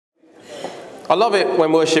I love it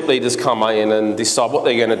when worship leaders come in and decide what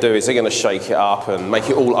they're going to do is they're going to shake it up and make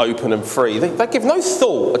it all open and free. They give no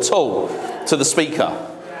thought at all to the speaker.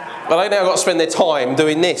 But they now got to spend their time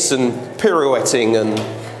doing this and pirouetting and...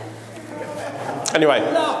 Anyway.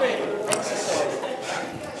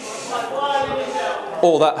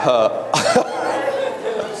 Oh, that hurt.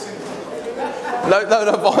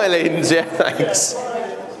 No violins, yeah, thanks.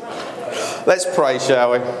 Let's pray,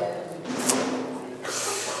 shall we?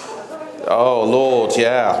 Oh, Lord,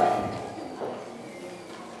 yeah.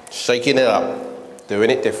 Shaking it up, doing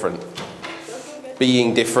it different,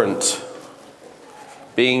 being different,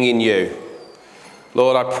 being in you.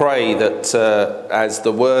 Lord, I pray that as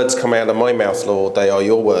the words come out of my mouth, Lord, they are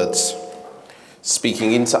your words,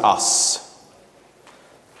 speaking into us,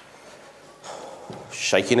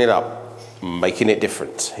 shaking it up, making it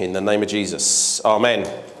different. In the name of Jesus, amen.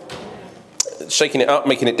 Shaking it up,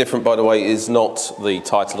 making it different, by the way, is not the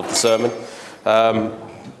title of the sermon.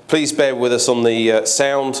 Please bear with us on the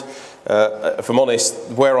sound. If I'm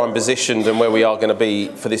honest, where I'm positioned and where we are going to be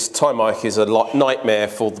for this time mic is a nightmare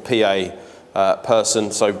for the PA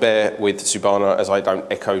person, so bear with Subhana as I don't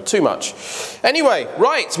echo too much. Anyway,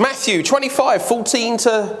 right, Matthew 25, 14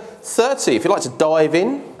 to 30. If you'd like to dive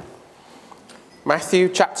in. Matthew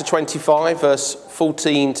chapter 25, verse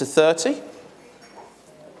 14 to 30.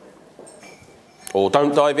 Or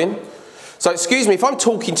don't dive in. So excuse me, if I'm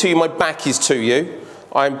talking to you, my back is to you.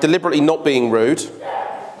 I'm deliberately not being rude.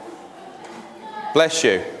 Bless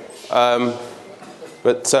you.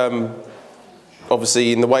 But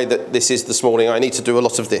obviously in the way that this is this morning, I need to do a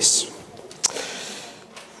lot of this.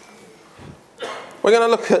 We're going to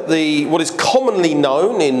look at what is commonly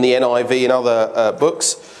known in the NIV and other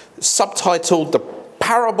books, subtitled The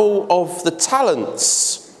Parable of the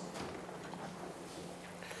Talents.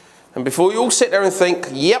 And before you all sit there and think,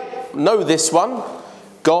 yep, know this one,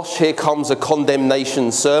 gosh, here comes a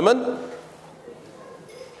condemnation sermon.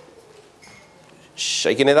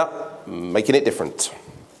 Shaking it up, making it different.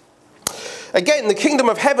 Again, the kingdom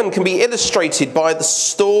of heaven can be illustrated by the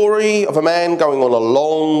story of a man going on a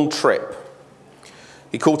long trip.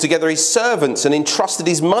 He called together his servants and entrusted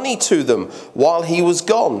his money to them while he was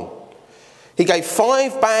gone. He gave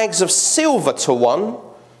 5 bags of silver to one,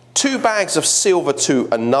 2 bags of silver to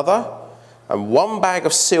another, and 1 bag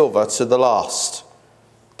of silver to the last,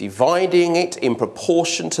 dividing it in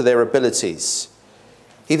proportion to their abilities.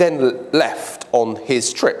 He then left on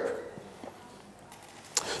his trip.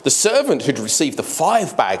 The servant who'd received the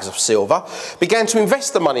 5 bags of silver began to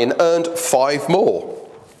invest the money and earned 5 more.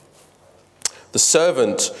 The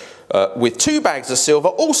servant with 2 bags of silver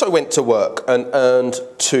also went to work and earned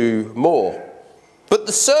 2 more. But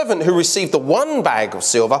the servant who received the 1 bag of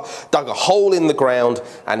silver dug a hole in the ground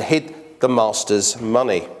and hid the master's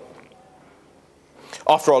money.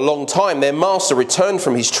 After a long time, their master returned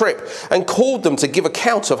from his trip and called them to give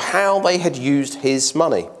account of how they had used his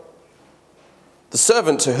money. The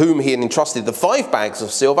servant to whom he had entrusted the 5 bags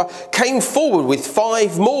of silver came forward with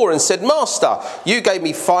 5 more and said, "Master, you gave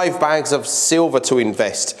me 5 bags of silver to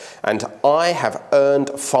invest, and I have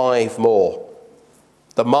earned 5 more."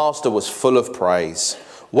 The master was full of praise.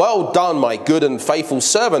 "Well done, my good and faithful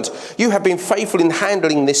servant. You have been faithful in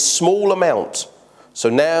handling this small amount. So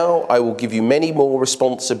now I will give you many more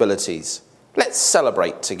responsibilities. Let's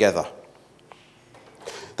celebrate together."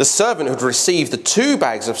 The servant who had received the 2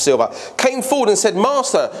 bags of silver came forward and said,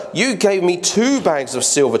 "Master, you gave me 2 bags of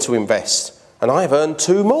silver to invest, and I have earned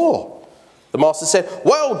 2 more." The master said,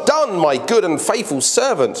 "Well done, my good and faithful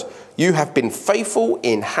servant. You have been faithful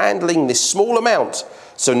in handling this small amount.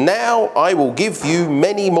 So now I will give you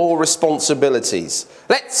many more responsibilities.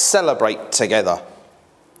 Let's celebrate together."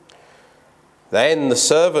 Then the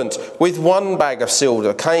servant with 1 bag of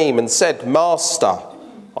silver came and said, "Master,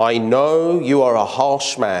 I know you are a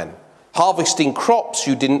harsh man, harvesting crops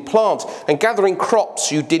you didn't plant and gathering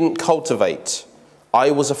crops you didn't cultivate.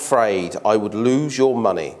 I was afraid I would lose your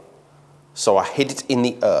money, so I hid it in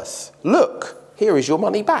the earth. Look, here is your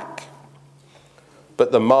money back."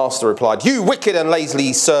 But the master replied, "You wicked and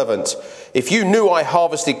lazy servant, if you knew I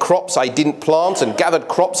harvested crops I didn't plant and gathered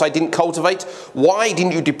crops I didn't cultivate, why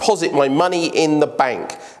didn't you deposit my money in the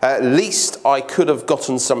bank? At least I could have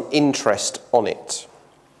gotten some interest on it."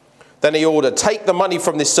 Then he ordered, "Take the money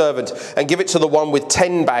from this servant and give it to the one with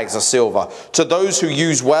 10 bags of silver. To those who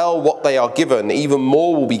use well what they are given, even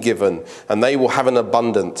more will be given, and they will have an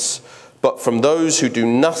abundance. But from those who do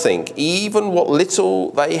nothing, even what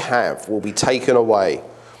little they have will be taken away.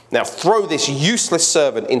 Now throw this useless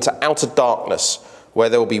servant into outer darkness, where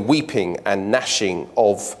there will be weeping and gnashing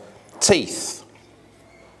of teeth."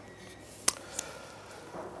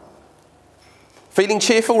 Feeling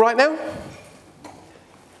cheerful right now?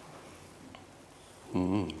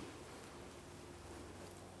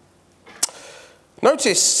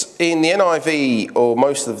 Notice in the NIV, or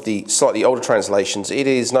most of the slightly older translations, it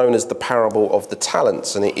is known as the parable of the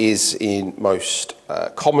talents, and it is in most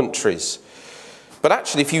commentaries. But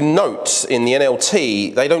actually, if you note in the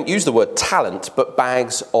NLT, they don't use the word talent, but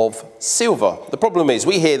bags of silver. The problem is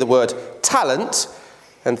we hear the word talent,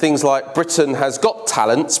 and things like Britain Has Got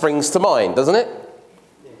Talent springs to mind, doesn't it?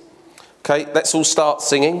 Okay, let's all start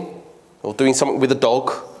singing, or doing something with a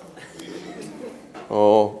dog,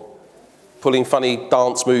 or pulling funny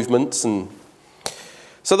dance movements. And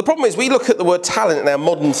so the problem is we look at the word talent in our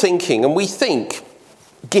modern thinking and we think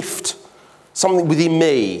gift, something within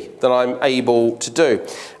me that I'm able to do.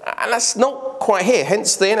 And that's not quite here.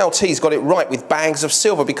 Hence the NLT's got it right with bags of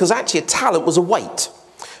silver, because actually a talent was a weight.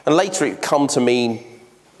 And later it come to mean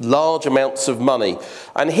large amounts of money.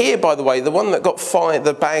 And here, by the way, the one that got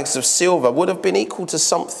the bags of silver would have been equal to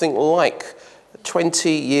something like 20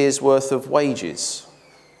 years worth of wages.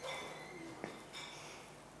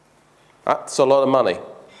 That's a lot of money.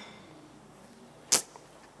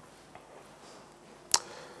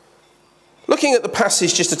 Looking at the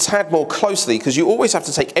passage just a tad more closely, because you always have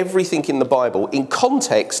to take everything in the Bible in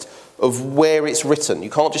context of where it's written.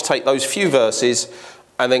 You can't just take those few verses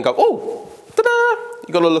and then go, oh, ta-da!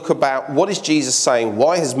 You've got to look about what is Jesus saying?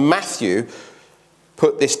 Why has Matthew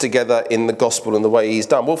put this together in the gospel and the way he's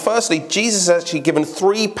done? Well, firstly, Jesus has actually given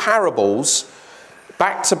 3 parables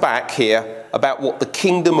back to back here about what the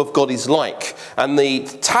kingdom of God is like. And the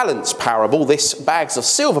talents parable, this bags of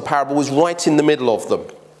silver parable, is right in the middle of them.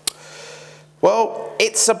 Well,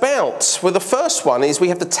 it's about, well, the first one is we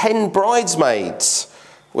have the 10 bridesmaids,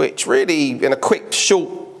 which really, in a quick,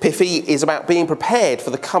 short, pithy, is about being prepared for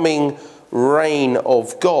the coming reign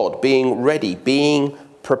of God, being ready, being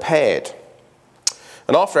prepared.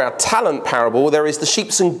 And after our talent parable, there is the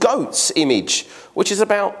sheep and goats image, which is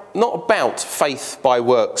about, not about faith by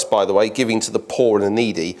works, by the way, giving to the poor and the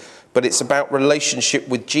needy, but it's about relationship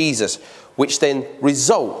with Jesus, which then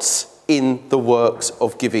results in the works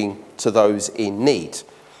of giving to those in need.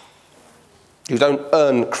 You don't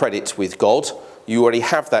earn credit with God. You already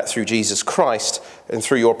have that through Jesus Christ, and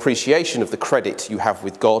through your appreciation of the credit you have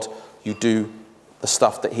with God, you do the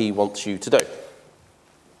stuff that he wants you to do.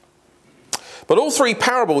 But all 3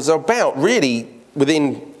 parables are about, really,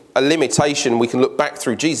 within a limitation, we can look back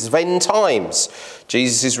through Jesus, of end times.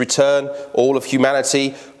 Jesus' return, all of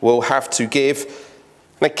humanity will have to give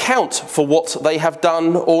an account for what they have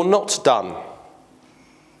done or not done.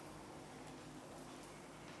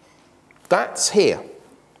 That's here.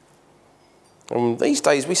 And these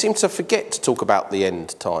days we seem to forget to talk about the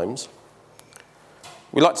end times.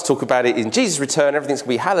 We like to talk about it in Jesus' return, everything's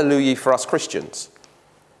going to be hallelujah for us Christians.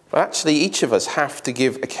 But actually each of us have to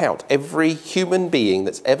give account. Every human being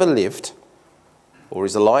that's ever lived or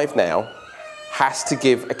is alive now has to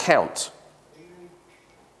give account.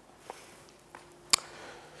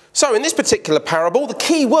 So in this particular parable, the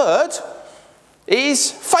key word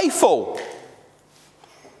is faithful.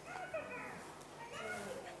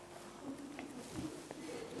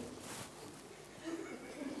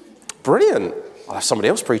 Brilliant. I'll have somebody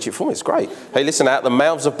else preach it for me. It's great. Hey, listen, out of the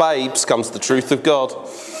mouths of babes comes the truth of God.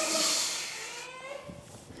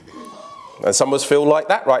 And some of us feel like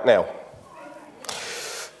that right now.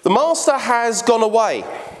 The master has gone away,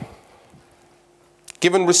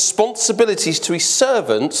 given responsibilities to his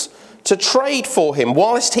servants to trade for him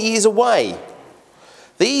whilst he is away.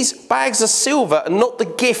 These bags of silver are not the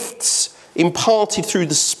gifts imparted through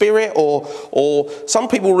the Spirit, or some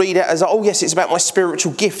people read it as, oh yes, it's about my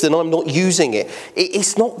spiritual gift and I'm not using it.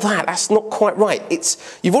 It's not that. That's not quite right.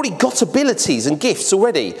 You've already got abilities and gifts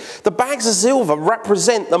already. The bags of silver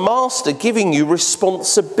represent the master giving you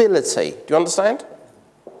responsibility. Do you understand?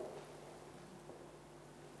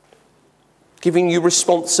 Giving you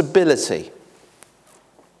responsibility.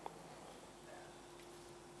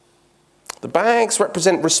 The bags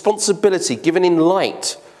represent responsibility given in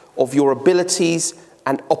light of your abilities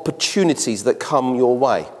and opportunities that come your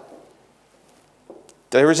way.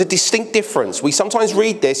 There is a distinct difference. We sometimes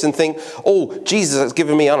read this and think, oh, Jesus has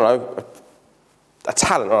given me, I don't know, a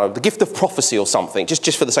talent, I don't know, the gift of prophecy or something,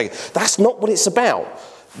 just for the sake of it. That's not what it's about.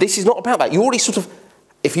 This is not about that. You already sort of,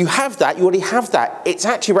 if you have that, you already have that. It's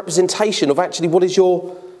actually a representation of actually what is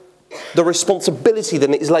the responsibility that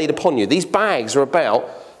is laid upon you. These bags are about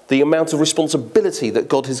the amount of responsibility that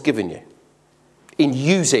God has given you in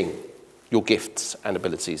using your gifts and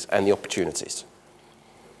abilities and the opportunities.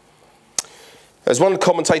 As one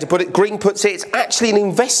commentator put it, Green puts it, it's actually an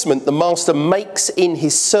investment the master makes in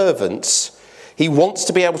his servants. He wants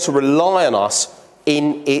to be able to rely on us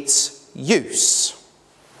in its use.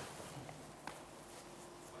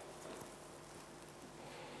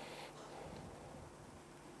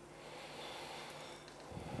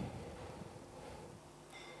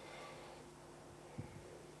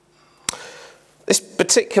 This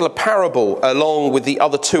particular parable, along with the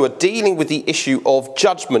other two, are dealing with the issue of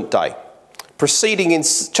Judgment Day. Proceeding in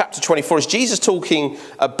chapter 24 is Jesus talking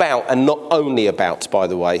about, and not only about, by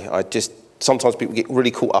the way, sometimes people get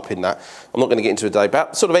really caught up in that. I'm not going to get into it today.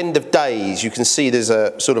 About sort of end of days, you can see there's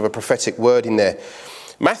a sort of a prophetic word in there.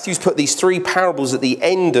 Matthew's put these three parables at the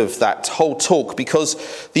end of that whole talk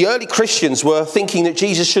because the early Christians were thinking that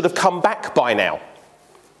Jesus should have come back by now.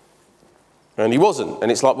 And he wasn't.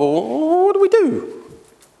 And it's like, well, what do we do?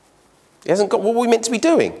 He hasn't got what we're meant to be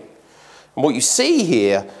doing. And what you see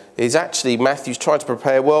here is actually Matthew's trying to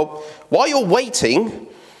prepare, well, while you're waiting,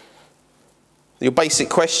 your basic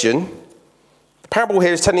question, the parable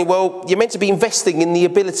here is telling you, well, you're meant to be investing in the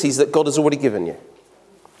abilities that God has already given you.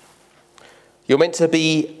 You're meant to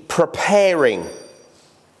be preparing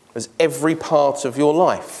as every part of your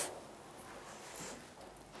life.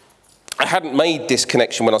 I hadn't made this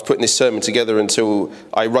connection when I was putting this sermon together until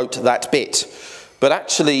I wrote that bit. But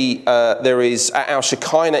actually, there is, at our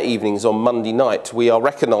Shekinah evenings on Monday night, we are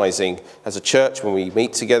recognising as a church, when we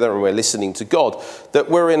meet together and we're listening to God,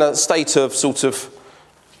 that we're in a state of sort of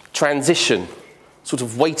transition, sort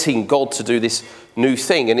of waiting God to do this new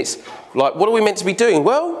thing. And it's like, what are we meant to be doing?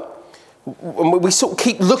 Well, we sort of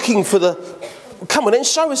keep looking for come on and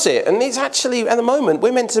show us it. And it's actually, at the moment,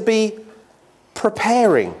 we're meant to be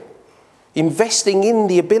preparing, investing in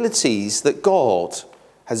the abilities that God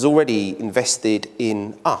has already invested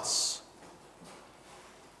in us.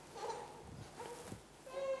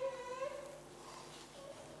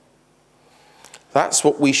 That's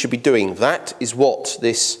what we should be doing. That is what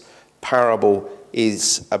this parable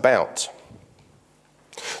is about.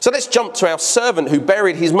 So let's jump to our servant who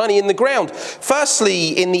buried his money in the ground. Firstly,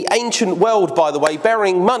 in the ancient world, by the way,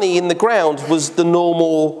 burying money in the ground was the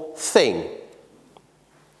normal thing.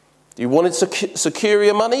 You wanted to secure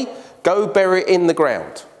your money? Go bury it in the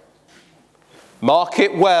ground. Mark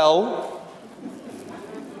it well.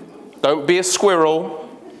 Don't be a squirrel.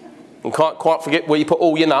 And can't quite forget where you put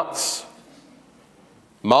all your nuts.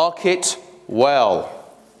 Mark it well.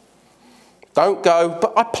 Don't go,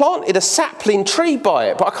 but I planted a sapling tree by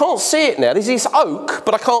it, but I can't see it now. There's this oak,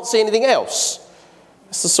 but I can't see anything else.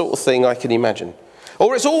 That's the sort of thing I can imagine.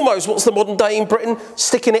 Or it's almost, what's the modern day in Britain?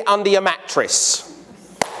 Sticking it under your mattress.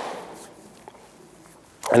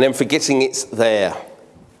 And then forgetting it's there.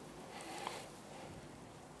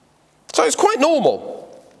 So it's quite normal.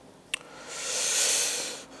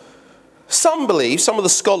 Some believe, some of the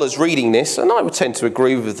scholars reading this, and I would tend to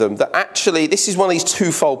agree with them, that actually this is one of these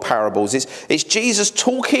twofold parables. It's Jesus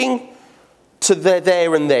talking to the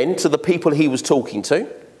there and then, to the people he was talking to.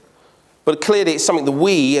 But clearly it's something that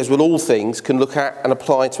we, as with all things, can look at and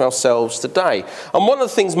apply to ourselves today. And one of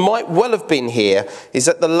the things might well have been here is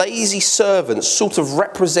that the lazy servants sort of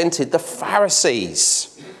represented the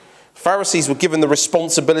Pharisees. Pharisees were given the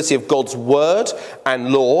responsibility of God's word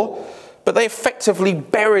and law, but they effectively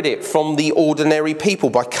buried it from the ordinary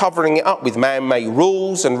people by covering it up with man-made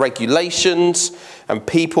rules and regulations, and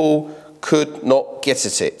people could not get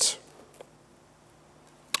at it.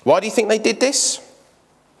 Why do you think they did this?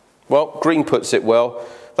 Well, Green puts it well.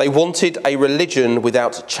 They wanted a religion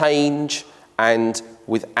without change and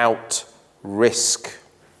without risk.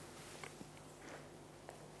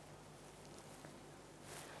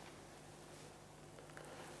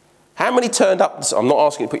 How many turned up? I'm not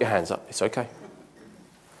asking you to put your hands up. It's okay.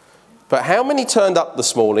 But how many turned up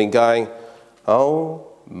this morning going, oh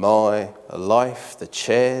my life, the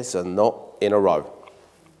chairs are not in a row.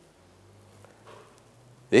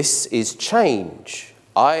 This is change.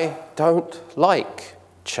 I don't like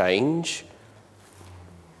change.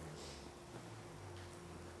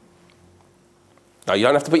 No, you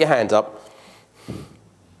don't have to put your hand up.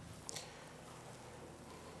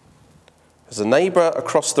 As a neighbour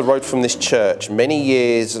across the road from this church many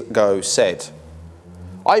years ago said,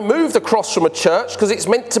 I moved across from a church because it's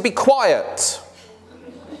meant to be quiet.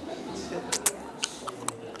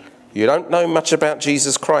 You don't know much about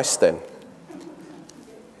Jesus Christ then.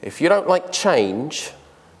 If you don't like change,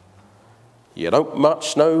 you don't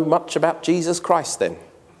know much about Jesus Christ then.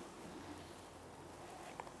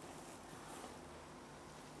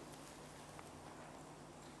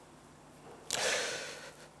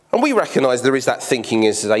 And we recognise there is that thinking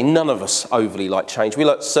is today. None of us overly like change. We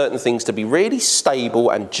like certain things to be really stable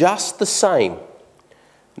and just the same.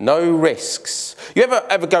 No risks. You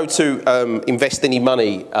ever go to invest any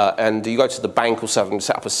money and you go to the bank or something,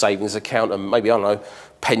 set up a savings account and maybe, I don't know,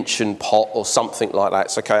 pension pot or something like that.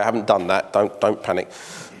 It's okay, I haven't done that. Don't panic.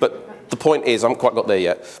 But the point is, I haven't quite got there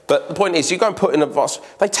yet. But the point is, you go and put in advice.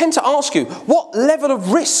 They tend to ask you, what level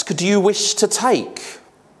of risk do you wish to take?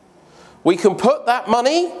 We can put that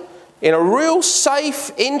money In a real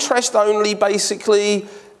safe, interest only, basically,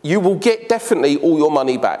 you will get definitely all your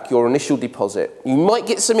money back, your initial deposit. You might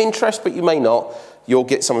get some interest, but you may not. You'll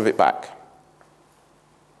get some of it back.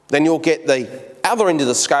 Then you'll get the other end of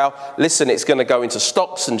the scale. Listen, it's going to go into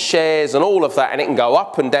stocks and shares and all of that, and it can go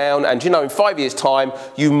up and down. And, you know, in 5 years' time,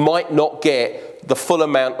 you might not get the full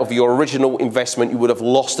amount of your original investment. You would have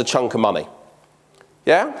lost a chunk of money.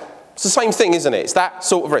 Yeah? It's the same thing, isn't it? It's that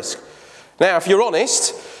sort of risk. Now, if you're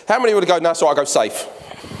honest, how many would have gone, no, so I'll go safe?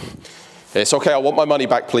 It's okay, I want my money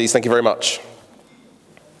back, please. Thank you very much.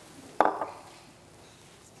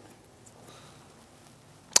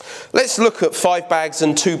 Let's look at 5 bags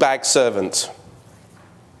and 2 bag servant.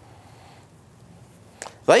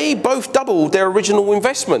 They both doubled their original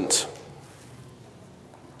investment.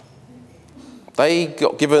 They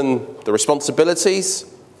got given the responsibilities.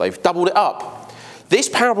 They've doubled it up. This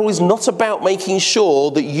parable is not about making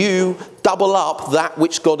sure that you double up that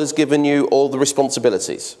which God has given you or the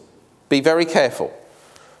responsibilities. Be very careful.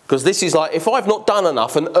 Because this is like, if I've not done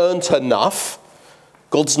enough and earned enough,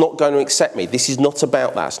 God's not going to accept me. This is not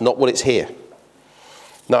about that. It's not what it's here.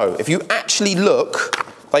 No, if you actually look,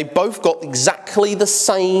 they both got exactly the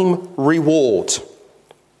same reward.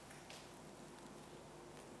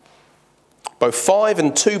 Both 5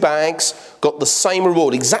 and 2 bags got the same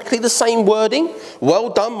reward. Exactly the same wording. Well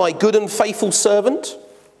done, my good and faithful servant.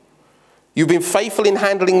 You've been faithful in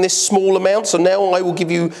handling this small amount, so now I will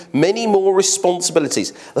give you many more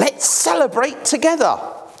responsibilities. Let's celebrate together.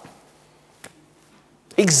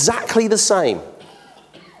 Exactly the same.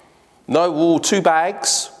 No, 2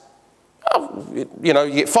 bags. Oh, you know,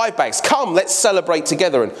 you get 5 bags. Come, let's celebrate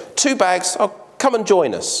together. And 2 bags, oh, come and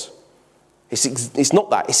join us. It's not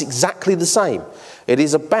that. It's exactly the same. It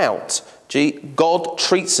is about, God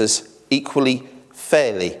treats us equally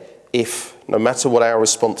fairly, if no matter what our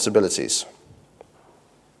responsibilities.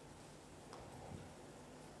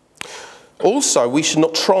 Also, we should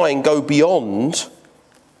not try and go beyond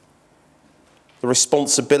the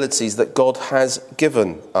responsibilities that God has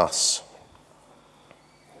given us.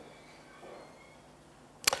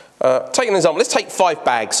 Take an example. Let's take 5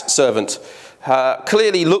 bags servant.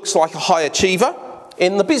 Clearly looks like a high achiever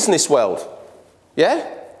in the business world.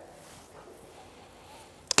 Yeah?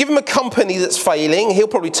 Give him a company that's failing. He'll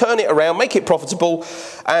probably turn it around, make it profitable,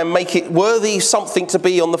 and make it worthy something to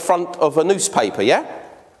be on the front of a newspaper. Yeah?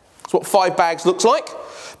 That's what 5 bags looks like.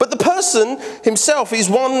 But the person himself is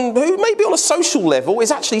one who maybe on a social level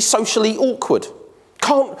is actually socially awkward.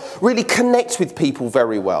 Can't really connect with people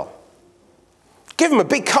very well. Give him a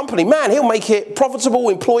big company, man, he'll make it profitable,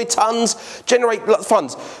 employ tons, generate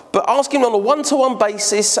funds. But ask him on a one-to-one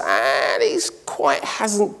basis and he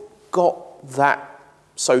hasn't got that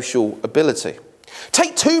social ability.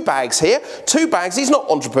 Take 2 bags here. 2 bags, he's not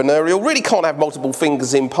entrepreneurial, really can't have multiple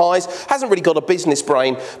fingers in pies, hasn't really got a business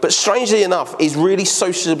brain, but strangely enough is really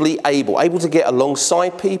sociably able to get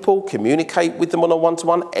alongside people, communicate with them on a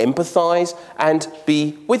one-to-one, empathise and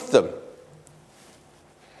be with them.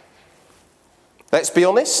 Let's be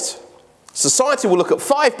honest, society will look at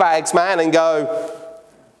 5 bags, man, and go,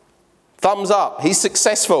 thumbs up, he's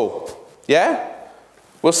successful. Yeah?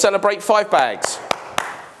 We'll celebrate 5 bags.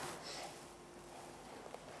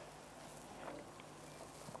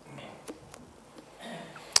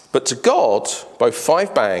 But to God, both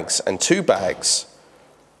 5 bags and 2 bags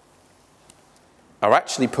are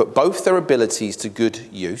actually put both their abilities to good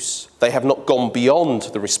use. They have not gone beyond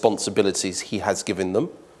the responsibilities he has given them.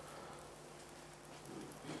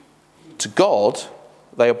 To God,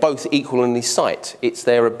 they are both equal in his sight. It's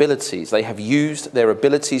their abilities. They have used their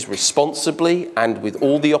abilities responsibly and with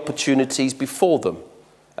all the opportunities before them.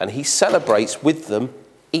 And he celebrates with them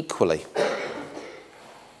equally.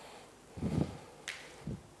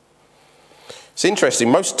 It's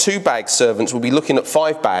interesting. Most 2 bag servants will be looking at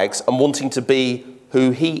 5 bags and wanting to be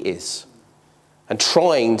who he is. And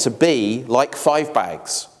trying to be like 5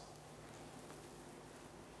 bags.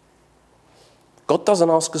 God doesn't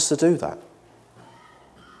ask us to do that.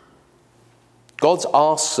 God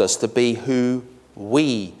asks us to be who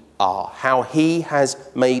we are, how he has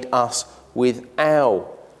made us with our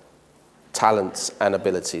talents and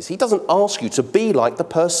abilities. He doesn't ask you to be like the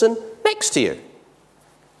person next to you.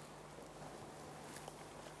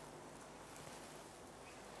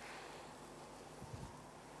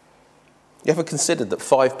 You ever considered that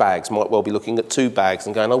 5 bags might well be looking at 2 bags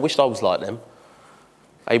and going, I wish I was like them?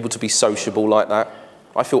 Able to be sociable like that.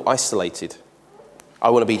 I feel isolated.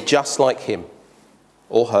 I want to be just like him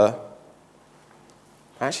or her.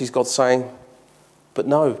 Actually, God's saying, but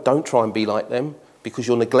no, don't try and be like them because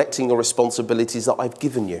you're neglecting the responsibilities that I've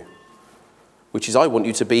given you. Which is, I want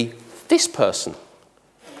you to be this person.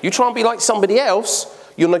 You try and be like somebody else,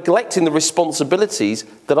 you're neglecting the responsibilities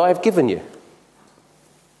that I have given you.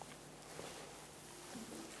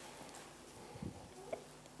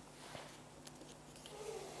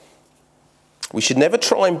 We should never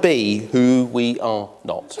try and be who we are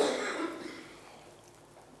not.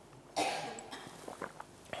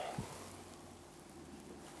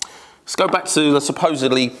 Let's go back to the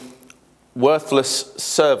supposedly worthless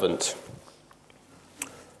servant.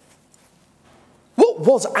 What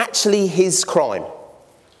was actually his crime?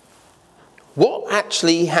 What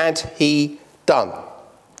actually had he done?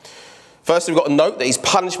 First, we've got a note that his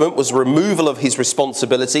punishment was removal of his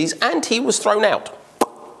responsibilities and he was thrown out.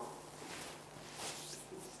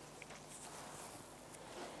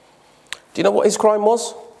 Do you know what his crime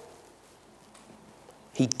was?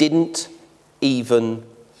 He didn't even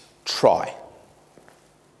try.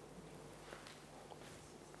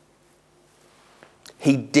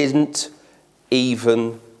 He didn't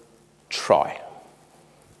even try.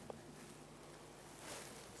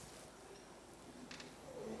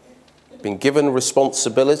 Been given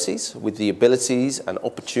responsibilities with the abilities and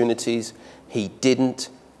opportunities, he didn't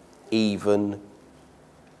even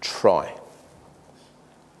try.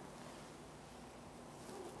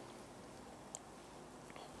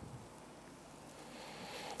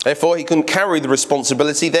 Therefore, he couldn't carry the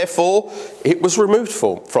responsibility. Therefore, it was removed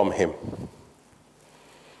from him.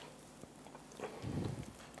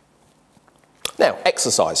 Now,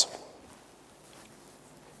 exercise.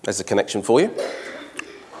 There's a connection for you.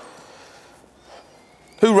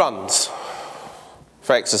 Who runs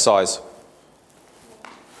for exercise?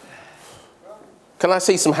 Can I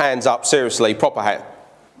see some hands up? Seriously, proper hand.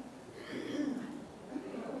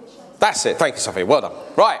 That's it. Thank you, Sophie. Well done.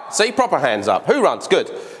 Right, see, proper hands up. Who runs? Good.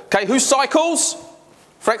 Okay, who cycles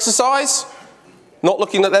for exercise? Not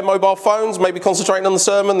looking at their mobile phones, maybe concentrating on the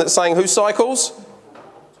sermon that's saying who cycles?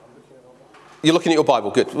 You're looking at your Bible.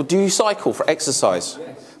 Good. Well, do you cycle for exercise?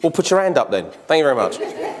 Yes. Well, put your hand up then. Thank you very much.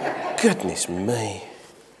 Goodness me.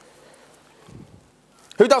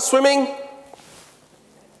 Who does swimming?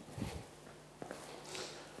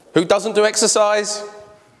 Who doesn't do exercise?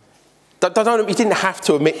 You didn't have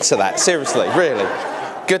to admit to that, seriously, really.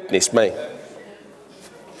 Goodness me.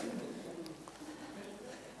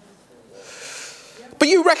 But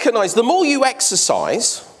you recognise the more you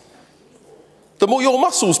exercise, the more your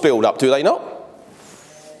muscles build up, do they not?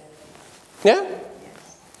 Yeah?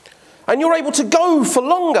 And you're able to go for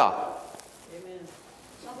longer.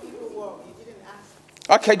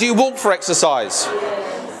 Okay, do you walk for exercise?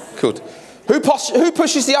 Good. Who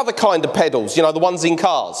pushes the other kind of pedals? You know, the ones in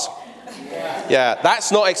cars? Yeah,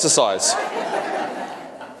 that's not exercise.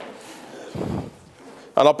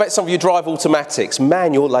 And I bet some of you drive automatics.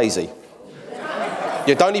 Man, you're lazy.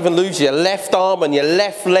 You don't even lose your left arm and your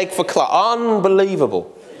left leg for clutch.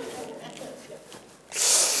 Unbelievable.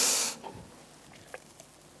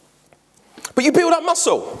 But you build up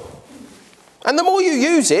muscle. And the more you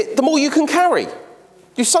use it, the more you can carry.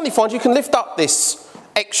 You suddenly find you can lift up this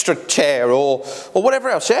extra chair or whatever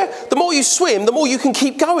else, yeah? The more you swim, the more you can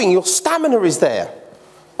keep going. Your stamina is there.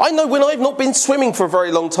 I know when I've not been swimming for a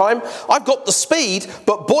very long time, I've got the speed,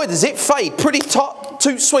 but boy, does it fade. Pretty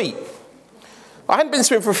too sweet. I hadn't been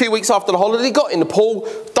swimming for a few weeks after the holiday, got in the pool,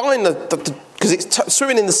 because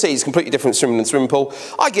swimming in the sea is completely different to swimming in the swimming pool.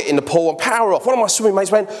 I get in the pool and power off. One of my swimming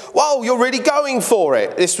mates went, "Whoa, you're really going for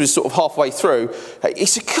it." This was sort of halfway through. He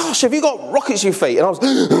said, "Gosh, have you got rockets in your feet?" And I was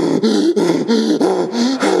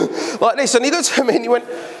like this, and he looked at me and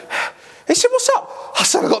he said, "What's up?" I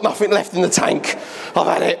said, "I've got nothing left in the tank. I've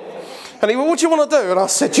had it." And he went, "What do you want to do?" And I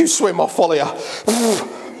said, "You swim, I'll follow you."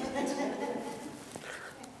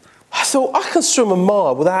 I thought, I can swim a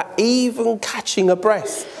mile without even catching a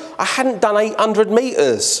breath. I hadn't done 800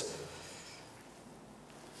 metres.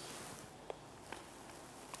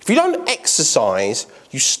 If you don't exercise,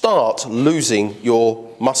 you start losing your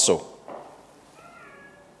muscle.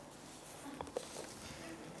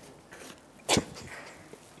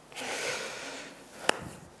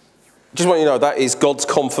 Just want you to know, that is God's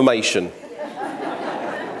confirmation.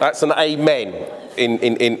 That's an amen.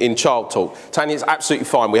 In child talk. Tanya, it's absolutely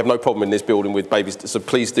fine. We have no problem in this building with babies, so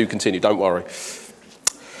please do continue, don't worry.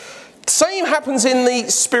 Same happens in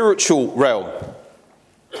the spiritual realm.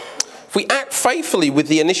 If we act faithfully with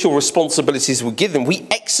the initial responsibilities we're given, we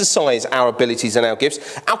exercise our abilities and our gifts,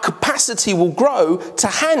 our capacity will grow to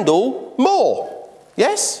handle more.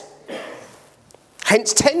 Yes?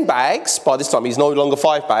 Hence 10 bags. By this time, he's no longer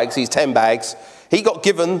 5 bags, he's 10 bags. He got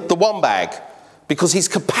given the 1 bag because his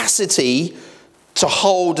capacity to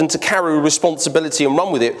hold and to carry responsibility and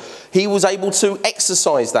run with it, he was able to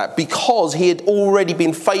exercise that because he had already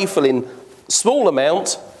been faithful in small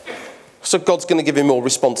amount, so God's going to give him more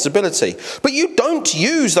responsibility. But you don't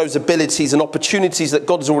use those abilities and opportunities that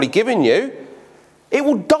God has already given you. It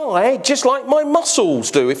will die just like my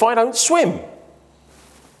muscles do if I don't swim.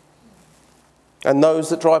 And those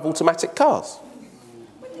that drive automatic cars.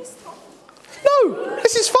 No,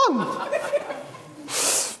 this is fun.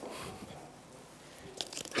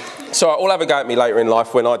 So all have a go at me later in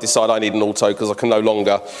life when I decide I need an auto because I can no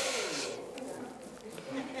longer.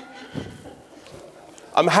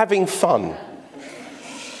 I'm having fun.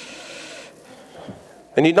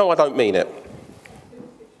 And you know I don't mean it.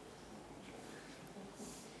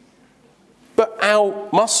 But our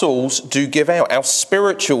muscles do give out. Our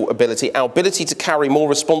spiritual ability, our ability to carry more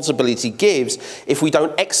responsibility gives if we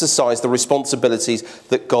don't exercise the responsibilities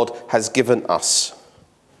that God has given us.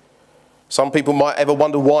 Some people might ever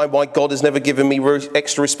wonder why God has never given me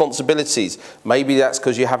extra responsibilities. Maybe that's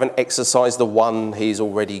because you haven't exercised the one he's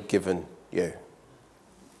already given you.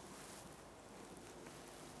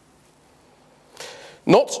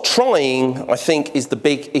 Not trying, I think, is the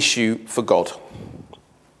big issue for God.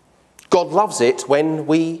 God loves it when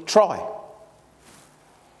we try.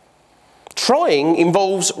 Trying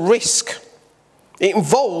involves risk. It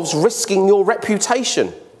involves risking your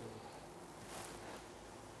reputation.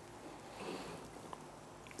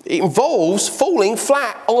 It involves falling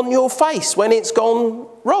flat on your face when it's gone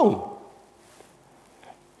wrong.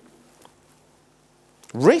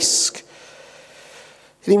 Risk.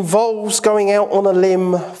 It involves going out on a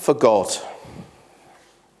limb for God.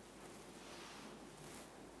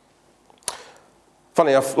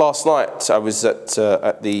 Funny enough, last night I was I had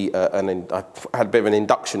a bit of an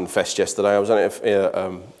induction fest yesterday. I was on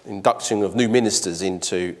an induction of new ministers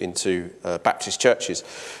into Baptist churches.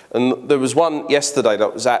 And there was one yesterday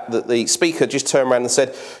that was that the speaker just turned around and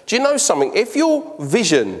said, do you know something? If your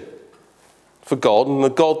vision for God and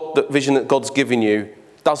the vision that God's given you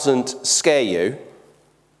doesn't scare you,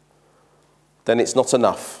 then it's not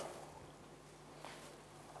enough.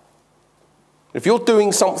 If you're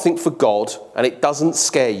doing something for God and it doesn't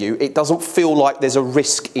scare you, it doesn't feel like there's a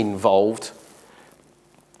risk involved,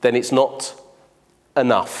 then it's not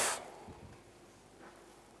enough.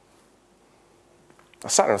 I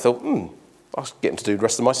sat there and thought, I'll get him to do the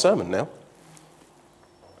rest of my sermon now.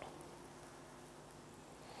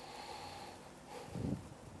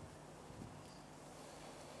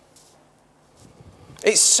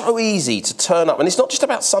 It's so easy to turn up, and it's not just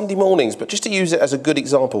about Sunday mornings, but just to use it as a good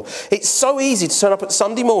example. It's so easy to turn up at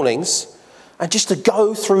Sunday mornings and just to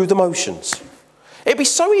go through the motions. It'd be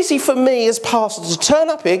so easy for me as pastor to turn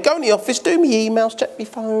up here, go in the office, do my emails, check my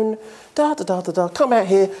phone, come out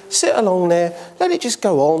here, sit along there, let it just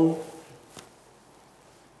go on.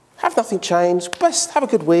 Have nothing change. Have a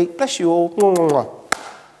good week. Bless you all.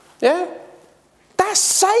 Yeah? That's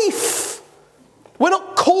safe. We're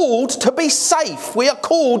not called to be safe. We are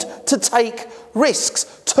called to take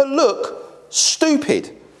risks, to look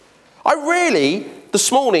stupid.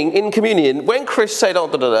 This morning in communion, when Chris said,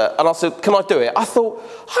 and I said, can I do it? I thought,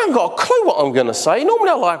 I haven't got a clue what I'm going to say.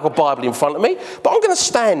 Normally I like a Bible in front of me, but I'm going to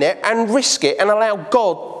stand there and risk it and allow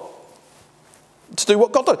God to do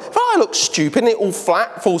what God does. If I look stupid and it all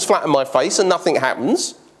falls flat in my face and nothing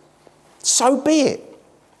happens, so be it.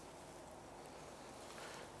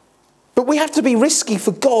 But we have to be risky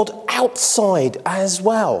for God outside as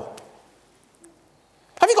well.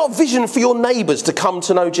 Have you got a vision for your neighbours to come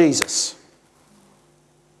to know Jesus?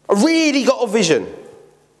 I really got a vision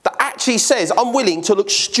that actually says I'm willing to look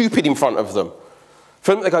stupid in front of them.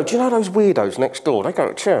 For them to go, do you know those weirdos next door? They go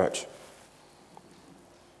to church.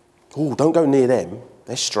 Oh, don't go near them.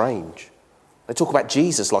 They're strange. They talk about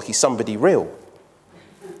Jesus like he's somebody real.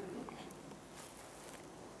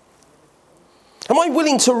 Am I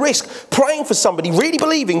willing to risk praying for somebody, really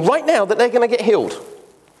believing right now that they're going to get healed?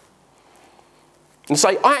 And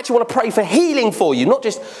say, I actually want to pray for healing for you, not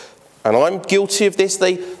just, and I'm guilty of this,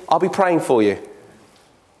 I'll be praying for you.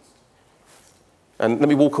 And let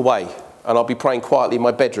me walk away, and I'll be praying quietly in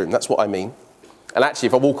my bedroom. That's what I mean. And actually,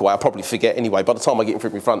 if I walk away, I'll probably forget anyway. By the time I get in through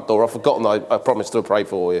my front door, I've forgotten I promised to pray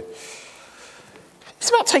for you. It's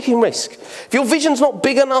about taking risk. If your vision's not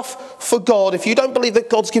big enough for God, if you don't believe that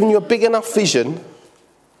God's given you a big enough vision,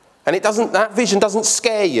 and that vision doesn't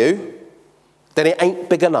scare you, then it ain't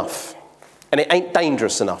big enough. And it ain't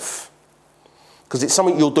dangerous enough. Because it's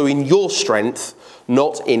something you'll do in your strength,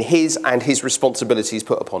 not in his and his responsibilities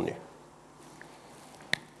put upon you.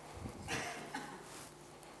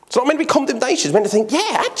 It's not meant to be condemnation. It's meant to think,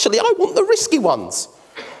 yeah, actually, I want the risky ones.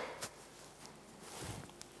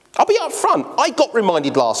 I'll be up front. I got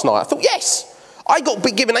reminded last night. I thought, yes, I got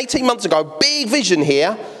given 18 months ago a big vision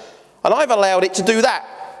here, and I've allowed it to do that.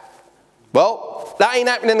 Well, that ain't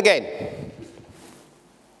happening again.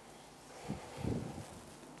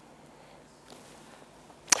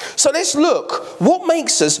 So let's look, what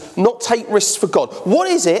makes us not take risks for God? What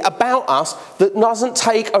is it about us that doesn't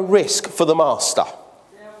take a risk for the master?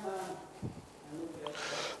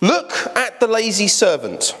 Look at the lazy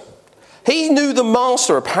servant. He knew the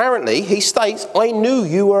master, apparently. He states, I knew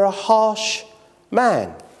you were a harsh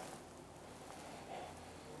man.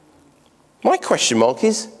 My question mark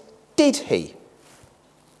is, did he?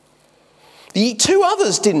 The two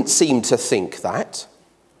others didn't seem to think that.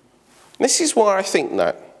 This is why I think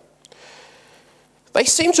that. They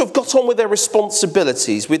seem to have got on with their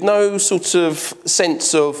responsibilities with no sort of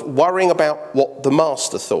sense of worrying about what the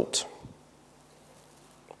master thought.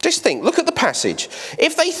 Just think, look at the passage.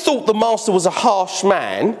 If they thought the master was a harsh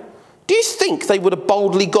man, do you think they would have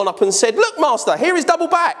boldly gone up and said, look, master, here is double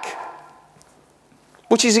back?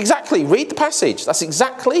 Which is exactly, read the passage, that's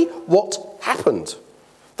exactly what happened.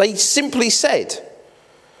 They simply said,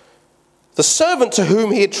 the servant to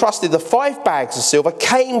whom he had trusted the 5 bags of silver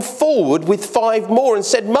came forward with 5 more and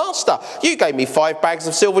said, Master, you gave me 5 bags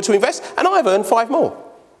of silver to invest and I've earned 5 more.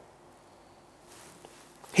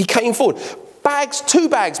 He came forward. 2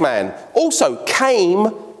 bags man also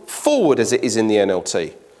came forward, as it is in the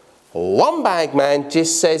NLT. 1 bag man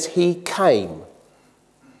just says he came,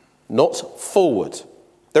 not forward.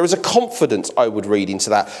 There is a confidence, I would read into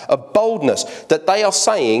that, a boldness that they are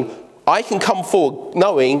saying, I can come forward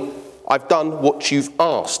knowing I've done what you've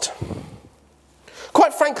asked.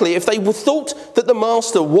 Quite frankly, if they thought that the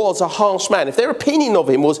master was a harsh man, if their opinion of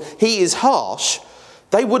him was he is harsh,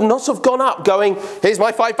 they would not have gone up going, here's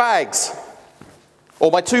my 5 bags,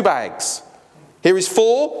 or my 2 bags. Here is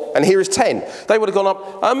 4, and here is 10. They would have gone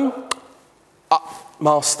up,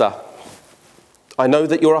 master, I know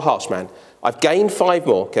that you're a harsh man. I've gained 5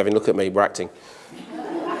 more. Kevin, look at me, we're acting.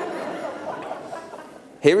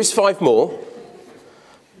 Here is 5 more.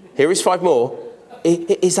 Here is 5 more.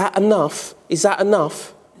 Is that enough? Is that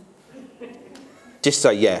enough? Just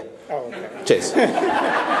say yeah. Oh, okay. Cheers.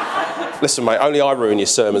 Listen, mate, only I ruin your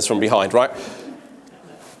sermons from behind, right?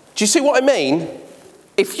 Do you see what I mean?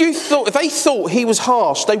 If they thought he was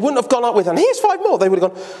harsh, they wouldn't have gone up with, and here's 5 more. They would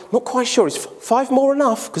have gone, not quite sure, is 5 more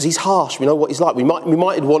enough? Because he's harsh, we know what he's like. We might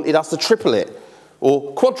have wanted us to triple it,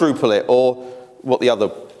 or quadruple it, or what the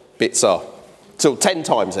other bits are. So 10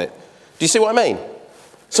 times it. Do you see what I mean?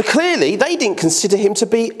 So clearly, they didn't consider him to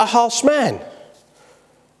be a harsh man.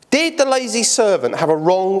 Did the lazy servant have a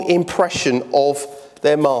wrong impression of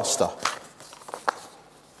their master?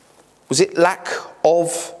 Was it lack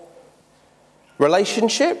of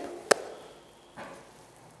relationship?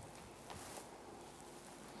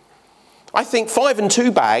 I think 5 and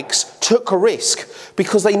 2 bags took a risk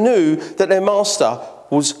because they knew that their master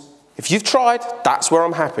was, if you've tried, that's where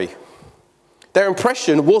I'm happy. Their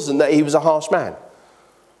impression wasn't that he was a harsh man.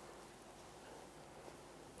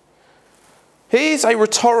 Here's a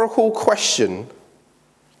rhetorical question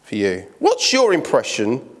for you. What's your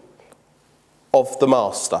impression of the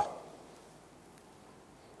master?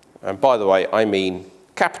 And by the way, I mean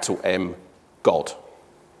capital M, God.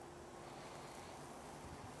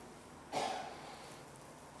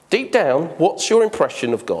 Deep down, what's your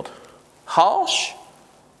impression of God? Harsh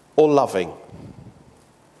or loving?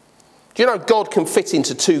 Do you know God can fit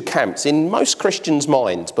into 2 camps? In most Christians'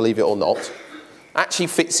 minds, believe it or not, actually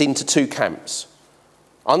fits into 2 camps.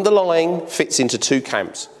 Underlying fits into 2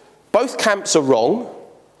 camps. Both camps are wrong,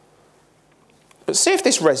 but see if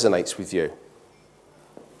this resonates with you.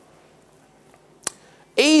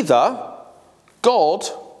 Either God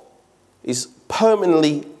is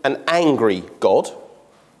permanently an angry God,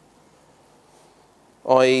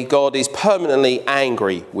 i.e. God is permanently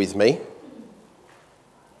angry with me,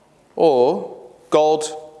 or God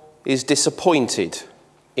is disappointed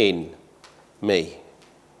in me.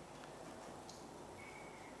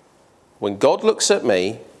 When God looks at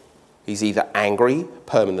me, he's either angry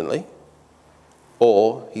permanently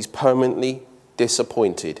or he's permanently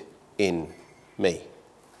disappointed in me.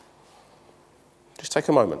 Just take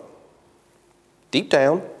a moment. Deep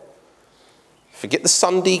down, forget the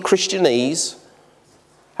Sunday Christianese.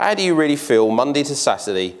 How do you really feel Monday to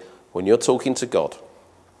Saturday when you're talking to God?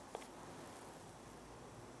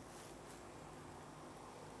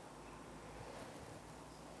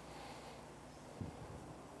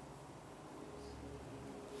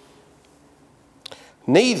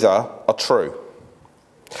 Neither are true.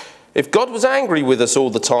 If God was angry with us all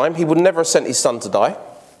the time, he would never have sent his son to die.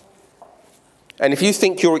 And if you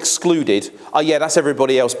think you're excluded, oh yeah, that's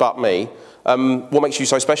everybody else but me, what makes you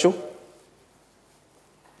so special?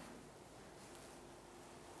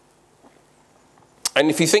 And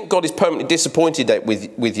if you think God is permanently disappointed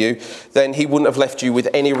with you, then he wouldn't have left you with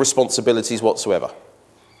any responsibilities whatsoever.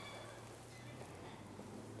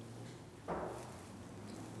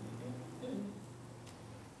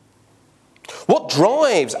 What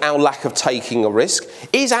drives our lack of taking a risk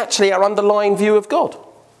is actually our underlying view of God.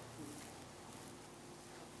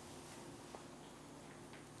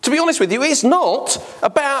 To be honest with you, it's not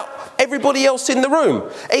about everybody else in the room.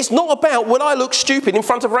 It's not about would I look stupid in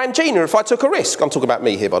front of Rangina if I took a risk. I'm talking about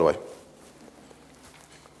me here, by the way.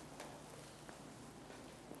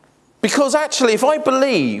 Because actually, if I didn't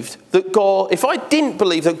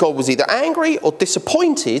believe that God was either angry or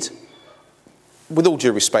disappointed, with all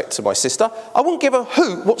due respect to my sister, I wouldn't give a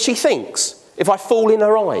hoot what she thinks if I fall in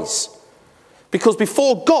her eyes. Because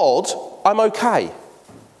before God, I'm okay.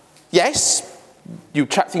 Yes, you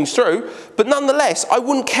chat things through, but nonetheless, I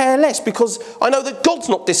wouldn't care less because I know that God's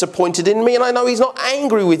not disappointed in me and I know he's not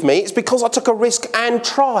angry with me. It's because I took a risk and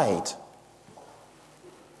tried.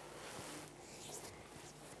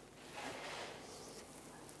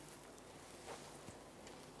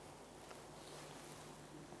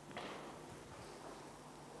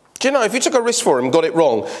 Do you know, if you took a risk for him and got it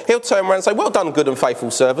wrong, he'll turn around and say, well done, good and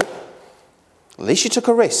faithful servant. At least you took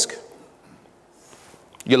a risk.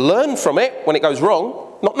 You learn from it when it goes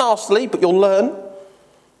wrong. Not nastily, but you'll learn.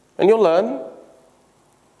 And you'll learn. It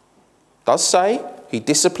does say he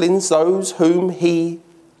disciplines those whom he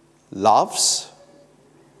loves.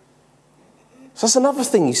 So that's another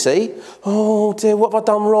thing you see. Oh dear, what have I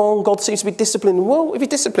done wrong? God seems to be disciplining. Well, if he's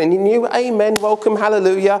disciplining you, amen, welcome,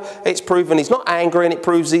 hallelujah. It's proven he's not angry and it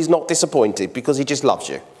proves he's not disappointed because he just loves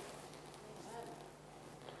you.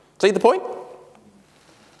 See the point?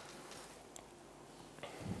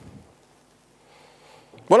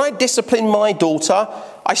 When I discipline my daughter,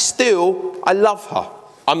 I love her.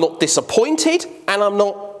 I'm not disappointed and I'm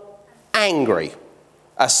not angry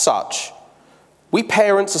as such. We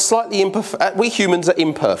parents are slightly imperfect. We humans are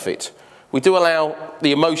imperfect. We do allow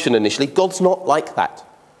the emotion initially. God's not like that.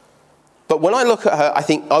 But when I look at her, I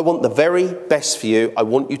think, I want the very best for you. I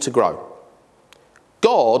want you to grow.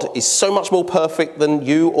 God is so much more perfect than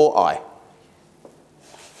you or I.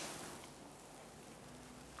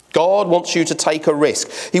 God wants you to take a risk.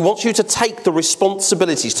 He wants you to take the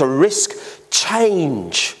responsibilities, to risk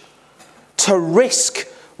change, to risk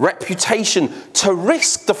reputation, to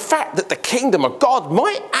risk the fact that the kingdom of God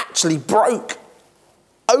might actually break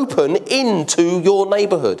open into your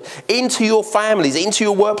neighbourhood, into your families, into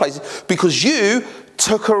your workplaces, because you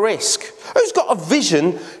took a risk. Who's got a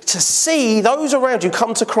vision to see those around you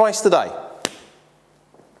come to Christ today?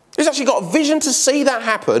 Who's actually got a vision to see that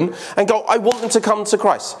happen and go, I want them to come to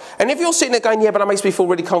Christ? And if you're sitting there going, yeah, but that makes me feel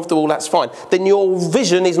really comfortable, that's fine, then your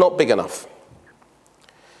vision is not big enough.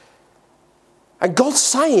 And God's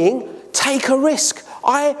saying, take a risk.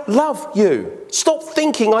 I love you. Stop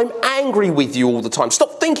thinking I'm angry with you all the time.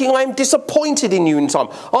 Stop thinking I'm disappointed in you in time.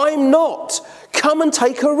 I'm not. Come and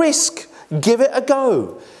take a risk. Give it a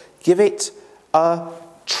go. Give it a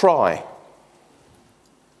try.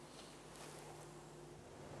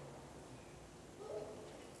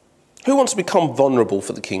 Who wants to become vulnerable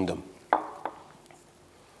for the kingdom?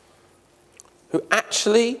 Who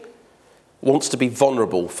actually wants to be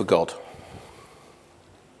vulnerable for God?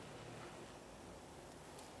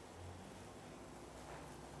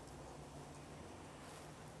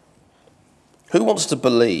 Who wants to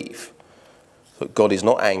believe that God is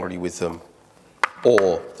not angry with them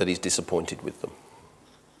or that he's disappointed with them?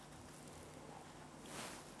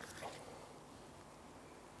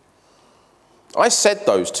 I said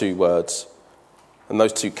those two words and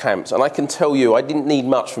those two camps, and I can tell you I didn't need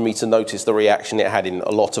much for me to notice the reaction it had in a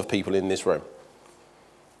lot of people in this room.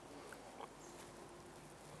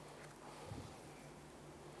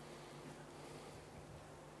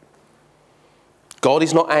 God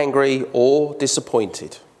is not angry or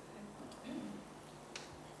disappointed.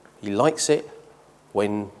 He likes it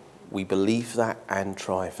when we believe that and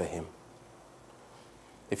try for him.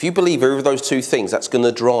 If you believe either of those two things, that's going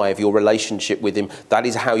to drive your relationship with him. That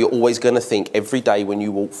is how you're always going to think every day when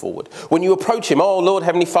you walk forward. When you approach him, oh, Lord,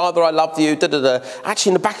 Heavenly Father, I love you, da-da-da.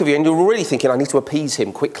 Actually, in the back of you, and you're already thinking, I need to appease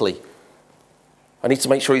him quickly. I need to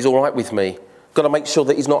make sure he's all right with me. Got to make sure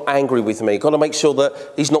that he's not angry with me. Got to make sure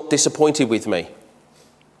that he's not disappointed with me.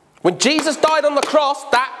 When Jesus died on the cross,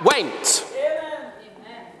 that went. Amen.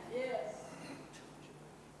 Amen. Yes.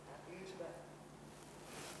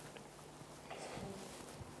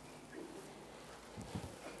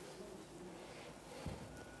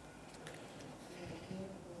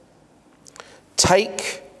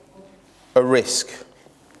 Take a risk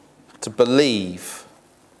to believe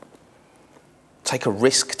Take a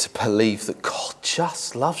risk to believe that God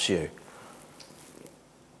just loves you.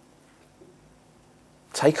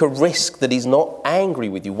 Take a risk that he's not angry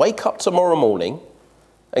with you. Wake up tomorrow morning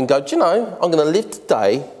and go, do you know, I'm going to live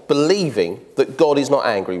today believing that God is not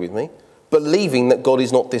angry with me, believing that God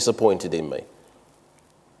is not disappointed in me.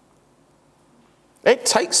 It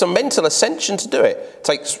takes some mental ascension to do it. It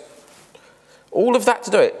takes all of that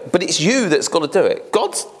to do it. But it's you that's got to do it.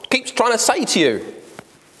 God keeps trying to say to you.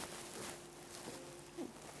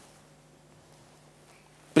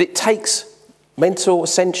 But it takes mental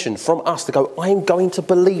ascension from us to go, I'm going to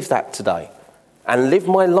believe that today and live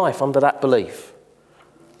my life under that belief.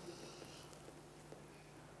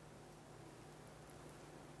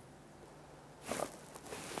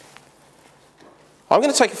 I'm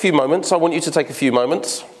going to take a few moments. I want you to take a few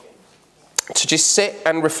moments to just sit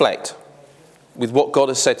and reflect with what God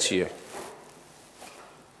has said to you.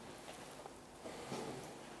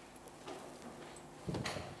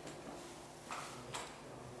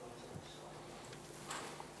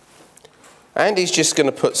 And he's just going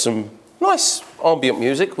to put some nice ambient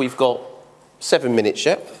music. We've got 7 minutes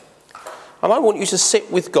yet. And I want you to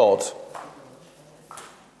sit with God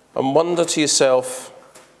and wonder to yourself,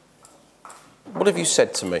 what have you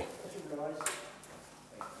said to me?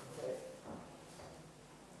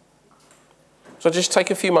 So just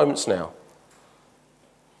take a few moments now.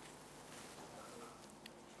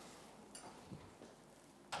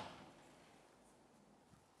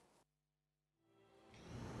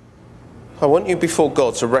 I want you before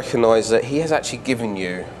God to recognise that he has actually given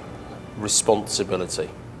you responsibility.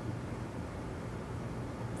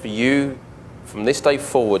 For you, from this day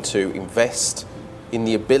forward, to invest in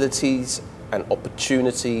the abilities and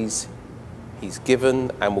opportunities he's given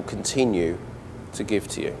and will continue to give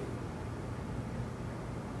to you.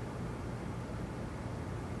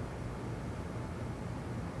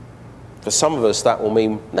 For some of us, that will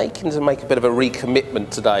mean needing to make a bit of a recommitment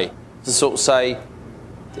today, to sort of say,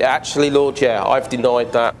 yeah, actually, Lord, yeah, I've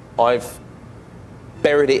denied that. I've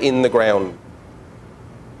buried it in the ground.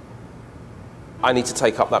 I need to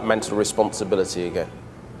take up that mental responsibility again.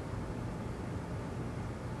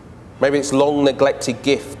 Maybe it's long neglected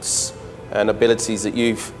gifts and abilities that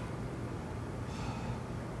you've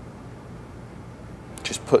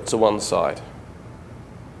just put to one side.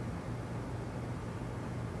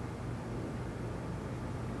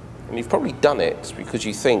 And you've probably done it because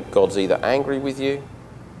you think God's either angry with you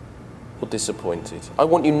or disappointed. I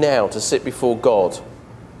want you now to sit before God,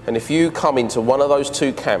 and if you come into one of those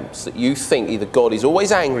two camps that you think either God is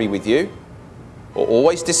always angry with you or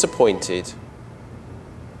always disappointed,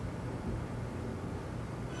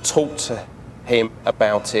 talk to him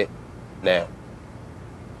about it now.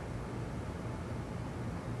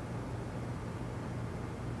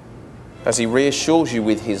 As he reassures you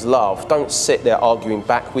with his love, don't sit there arguing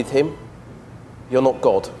back with him. You're not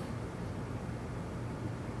God.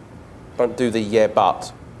 Don't do the yeah,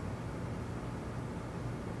 but.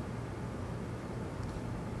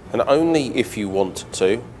 And only if you want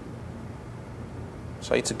to,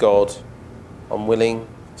 say to God, I'm willing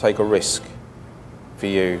to take a risk for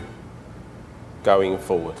you going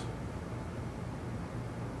forward.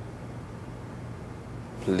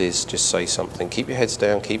 Liz, just say something. Keep your heads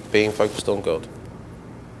down, keep being focused on God.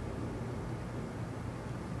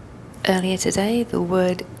 Earlier today, the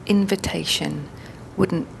word invitation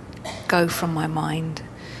wouldn't go from my mind.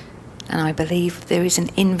 And I believe there is an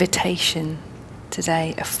invitation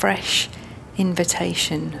today, a fresh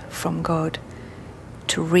invitation from God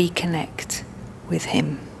to reconnect with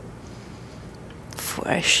him.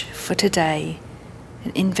 Fresh for today,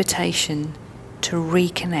 an invitation to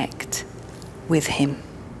reconnect with him.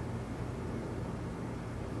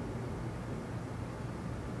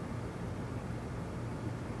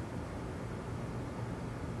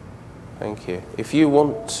 Thank you. If you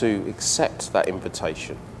want to accept that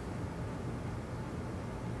invitation,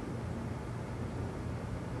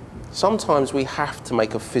 sometimes we have to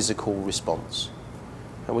make a physical response.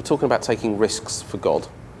 And we're talking about taking risks for God.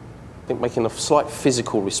 I think making a slight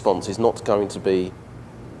physical response is not going to be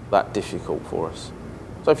that difficult for us.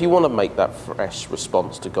 So if you want to make that fresh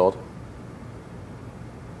response to God,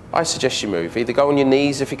 I suggest you move. Either go on your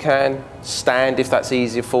knees if you can, stand if that's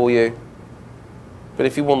easier for you. But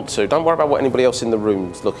if you want to, don't worry about what anybody else in the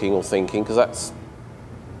room's looking or thinking, because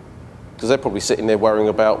they're probably sitting there worrying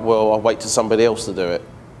about, well, I'll wait till somebody else to do it.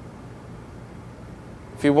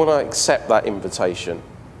 If you want to accept that invitation,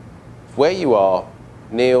 where you are,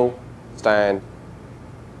 kneel, stand,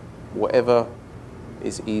 whatever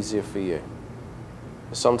is easier for you.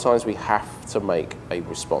 Sometimes we have to make a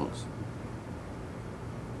response.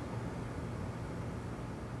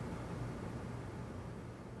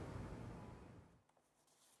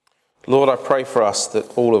 Lord, I pray for us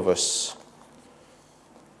that all of us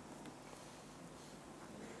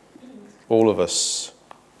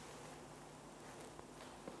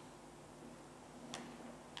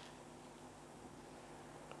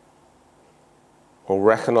will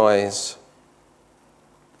recognise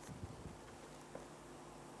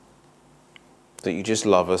that you just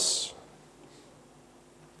love us,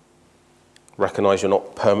 recognise you're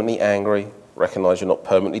not permanently angry, recognise you're not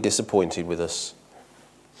permanently disappointed with us,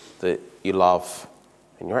 that you love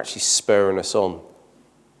and you're actually spurring us on.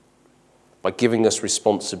 By giving us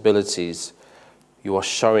responsibilities, you are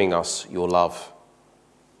showing us your love.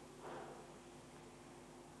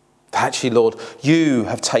 Actually, Lord, you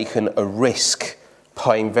have taken a risk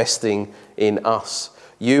by investing in us.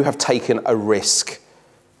 You have taken a risk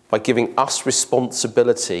by giving us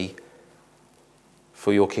responsibility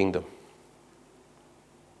for your kingdom.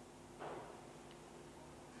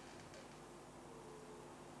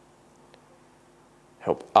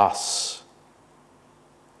 Help us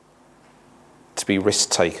to be risk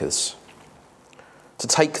takers, to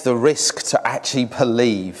take the risk to actually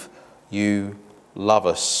believe you love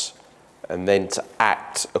us and then to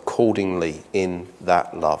act accordingly in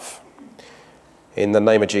that love. In the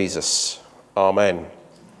name of Jesus, amen.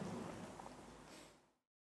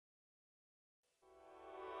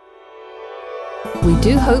 We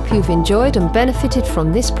do hope you've enjoyed and benefited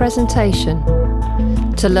from this presentation.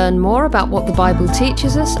 To learn more about what the Bible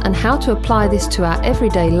teaches us and how to apply this to our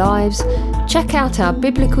everyday lives, check out our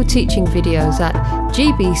biblical teaching videos at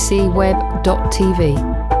gbcweb.tv.